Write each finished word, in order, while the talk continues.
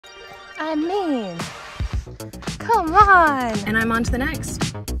I mean, come on. And I'm on to the next.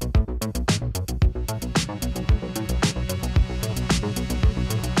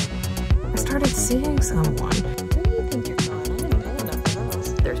 I started seeing someone. Where do you think you're going? I didn't pay enough for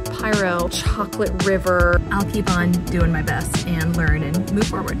those. There's Pyro, Chocolate River. I'll keep on doing my best and learn and move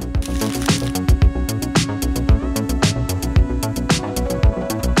forward.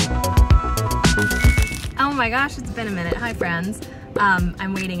 Oh my gosh, it's been a minute. Hi friends.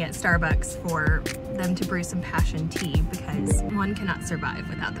 I'm waiting at Starbucks for them to brew some passion tea because one cannot survive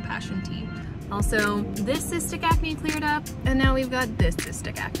without the passion tea. Also, this cystic acne cleared up and now we've got this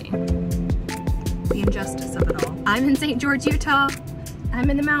cystic acne. The injustice of it all. I'm in St. George, Utah.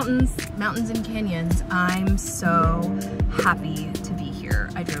 I'm in the mountains and canyons. I'm so happy to be here.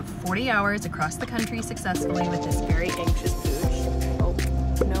 I drove 40 hours across the country successfully with this very anxious pooch. Oh,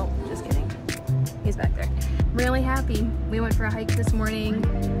 no, just kidding. He's back there. Really happy. We went for a hike this morning.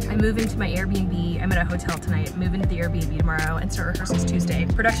 I move into my Airbnb. I'm at a hotel tonight. Move into the Airbnb tomorrow and start rehearsals Tuesday.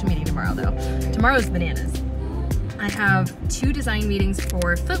 Production meeting tomorrow though. Tomorrow's bananas. I have 2 design meetings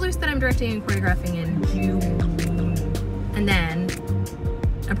for Footloose that I'm directing and choreographing in June. And then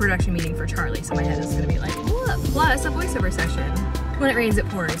a production meeting for Charlie. So my head is gonna be like, what? Plus a voiceover session. When it rains, it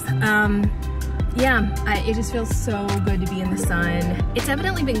pours. Yeah, it just feels so good to be in the sun. It's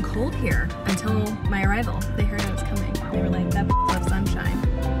evidently been cold here until my arrival. They heard I was coming. They were like, that loves sunshine.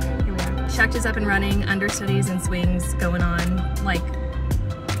 Here we are. Shucked is up and running, understudies and swings going on, like,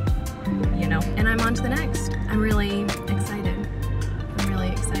 you know, and I'm on to the next. I'm really excited. I'm really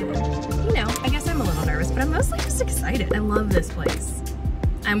excited. You know, I guess I'm a little nervous, but I'm mostly just excited. I love this place.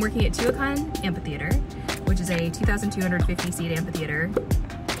 I'm working at Tuacahn Amphitheatre, which is a 2,250 seat amphitheater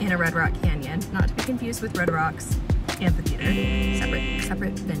in a Red Rock Canyon, not to be confused with Red Rock's amphitheater,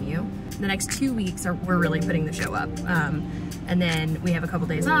 separate venue. The next 2 weeks we're really putting the show up. And then we have a couple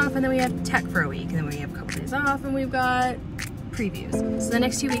days off, and then we have tech for a week, and then we have a couple days off, and we've got previews. So the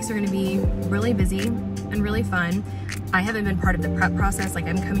next 2 weeks are gonna be really busy and really fun. I haven't been part of the prep process. Like,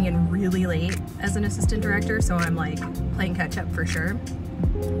 I'm coming in really late as an assistant director, so I'm like playing catch up for sure.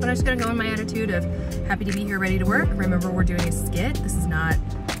 But I'm just gonna go in my attitude of happy to be here, ready to work. Remember, we're doing a skit. This is not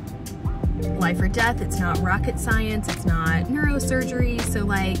life or death. It's not rocket science. It's not neurosurgery. So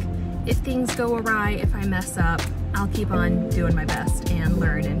like, if things go awry, if I mess up, I'll keep on doing my best and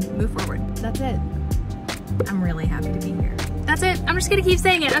learn and move forward. That's it. I'm really happy to be here. That's it. I'm just gonna keep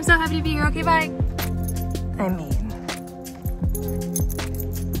saying it. I'm so happy to be here. Okay, bye. I mean,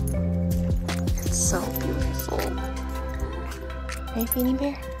 it's so beautiful. Hey, Feeny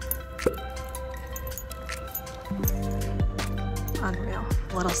Bear. Unreal.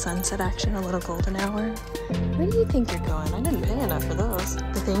 A little sunset action, a little golden hour. Where do you think you're going? I didn't pay enough for those.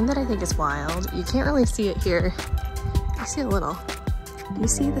 The thing that I think is wild, you can't really see it here. I see a little. Do you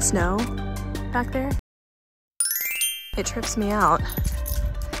see the snow back there? It trips me out.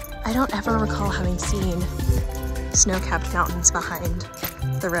 I don't ever recall having seen snow-capped mountains behind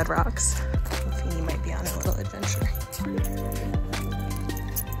the Red Rocks. Feeny might be on a little adventure.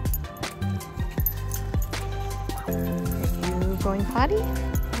 Are you going potty?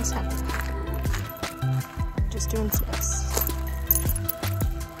 What's happening? Just doing sniffs.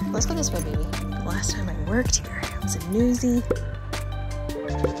 Let's go this way, baby. The last time I worked here, I was a newsie.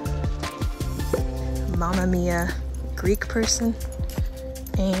 Mamma Mia Greek person.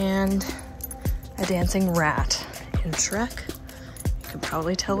 And a dancing rat in Shrek. You can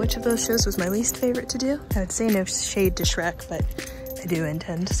probably tell which of those shows was my least favorite to do. I would say no shade to Shrek, but I do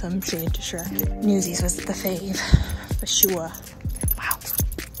intend some shade to Shrek. Newsies was the fave, for sure. Wow.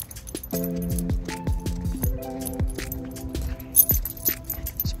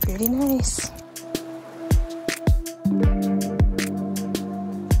 It's pretty nice.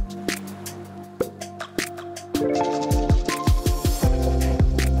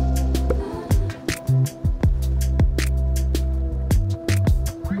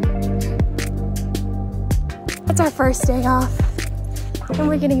 It's our first day off, and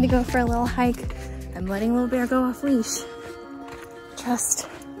we're getting to go for a little hike. I'm letting little bear go off leash. Trust,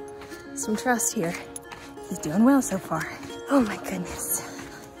 some trust here. He's doing well so far. Oh my goodness.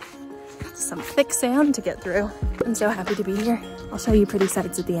 Some thick sand to get through. I'm so happy to be here. I'll show you pretty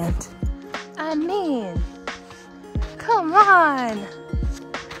sights at the end. I mean, come on.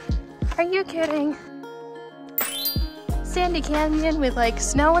 Are you kidding? Sandy Canyon with like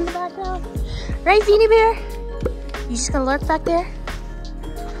snow in the background. Right, Feeny Bear? You just gonna lurk back there?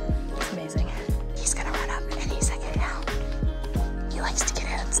 It's amazing. He's gonna run up any second now. He likes to get a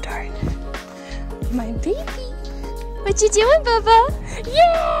head start. My baby. What you doing, Bubba?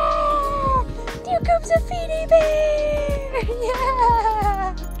 Yeah! Here comes a Feeny Bear!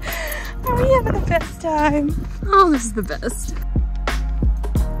 Yeah! best time. Oh, this is the best.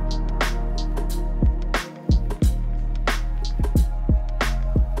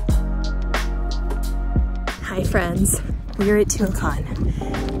 Hi friends, we are at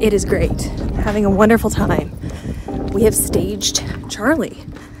Tuacahn. It is great, having a wonderful time. We have staged Charlie.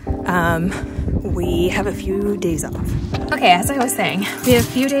 We have a few days off. Okay, as I was saying, we have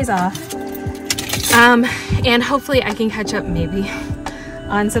a few days off. And hopefully I can catch up maybe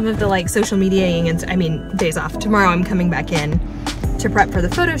on some of the like social mediaing and days off. Tomorrow I'm coming back in to prep for the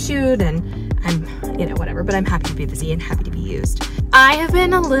photo shoot and I'm, you know, whatever, but I'm happy to be busy and happy to be used. I have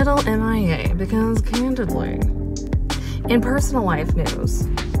been a little MIA because candidly, in personal life news,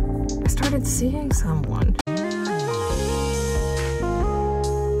 I started seeing someone.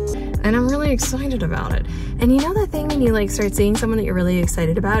 And I'm really excited about it. And you know that thing when you like start seeing someone that you're really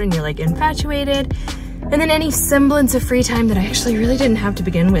excited about and you're like infatuated, and then any semblance of free time that I actually really didn't have to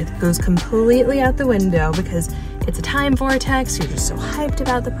begin with goes completely out the window because it's a time vortex, you're just so hyped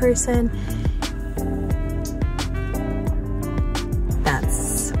about the person.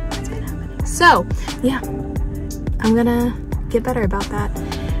 That's what's been happening. So yeah, I'm gonna get better about that.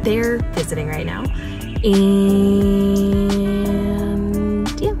 They're visiting right now. And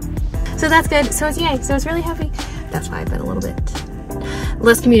yeah. So that's good. So it's yay. So it's really happy. That's why I've been a little bit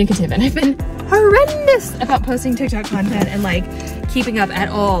less communicative and I've been horrendous about posting TikTok content and like keeping up at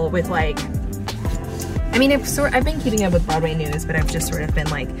all with like, I mean, I've been keeping up with Broadway news, but I've just sort of been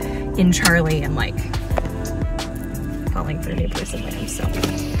like in Charlie and like falling for a new person there. So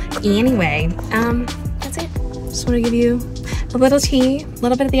anyway, that's it. Just want to give you a little tea, a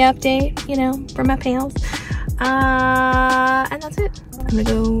little bit of the update, you know, from my pals. And that's it. I'm gonna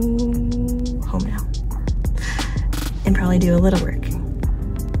go home now and probably do a little work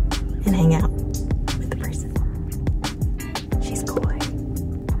and hang out with the person. She's coy,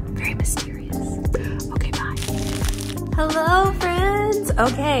 very mysterious. Okay, bye. Hello, friends.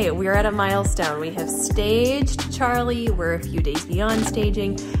 Okay, we're at a milestone. We have staged Charlie. We're a few days beyond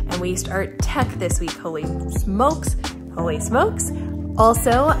staging, and we start tech this week. Holy smokes, holy smokes.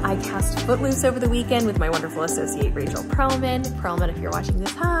 Also, I cast Footloose over the weekend with my wonderful associate, Rachel Perlman. Perlman, if you're watching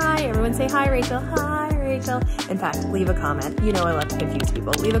this, hi. Everyone say hi, Rachel. Hi, Rachel. In fact, leave a comment. You know I love to confuse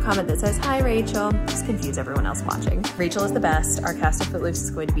people. Leave a comment that says, hi, Rachel. Just confuse everyone else watching. Rachel is the best. Our cast of Footloose is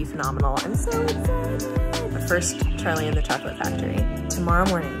going to be phenomenal. I'm so excited. But first, Charlie and the Chocolate Factory. Tomorrow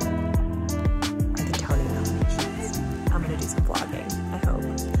morning are the Tony nominations. I'm going to do some vlogging, I hope.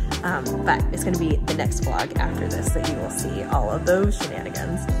 But it's going to be the next vlog after this that you will see all of those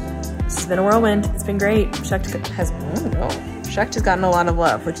shenanigans. This has been a whirlwind. It's been great. Shucked has gotten a lot of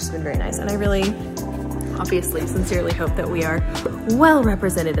love, which has been very nice. And I really, obviously, sincerely hope that we are well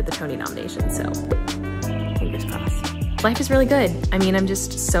represented at the Tony nominations. So fingers crossed. Life is really good. I mean, I'm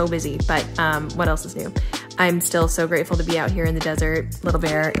just so busy, but what else is new? I'm still so grateful to be out here in the desert. Little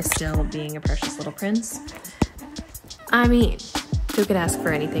Bear is still being a precious little prince. I mean, who could ask for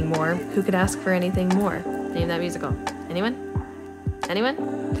anything more? Who could ask for anything more? Name that musical. Anyone? Anyone?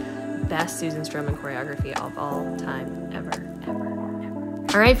 Best Susan Stroman choreography of all time, ever, ever, ever.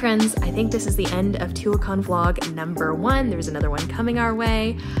 All right, friends, I think this is the end of Tuacahn vlog #1. There's another one coming our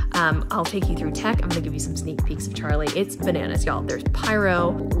way. I'll take you through tech. I'm gonna give you some sneak peeks of Charlie. It's bananas, y'all. There's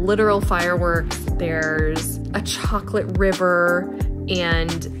pyro, literal fireworks. There's a chocolate river and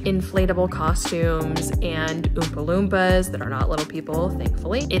inflatable costumes and Oompa Loompas that are not little people,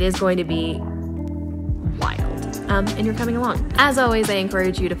 thankfully. It is going to be wild. And you're coming along. As always, I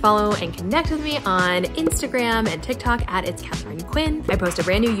encourage you to follow and connect with me on Instagram and TikTok at It's Catherine Quinn. I post a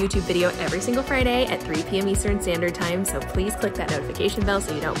brand new YouTube video every single Friday at 3 p.m. Eastern Standard Time, so please click that notification bell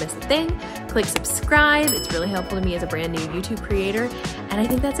so you don't miss a thing. Click subscribe. It's really helpful to me as a brand new YouTube creator. And I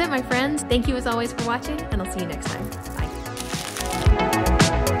think that's it, my friends. Thank you as always for watching, and I'll see you next time. Bye.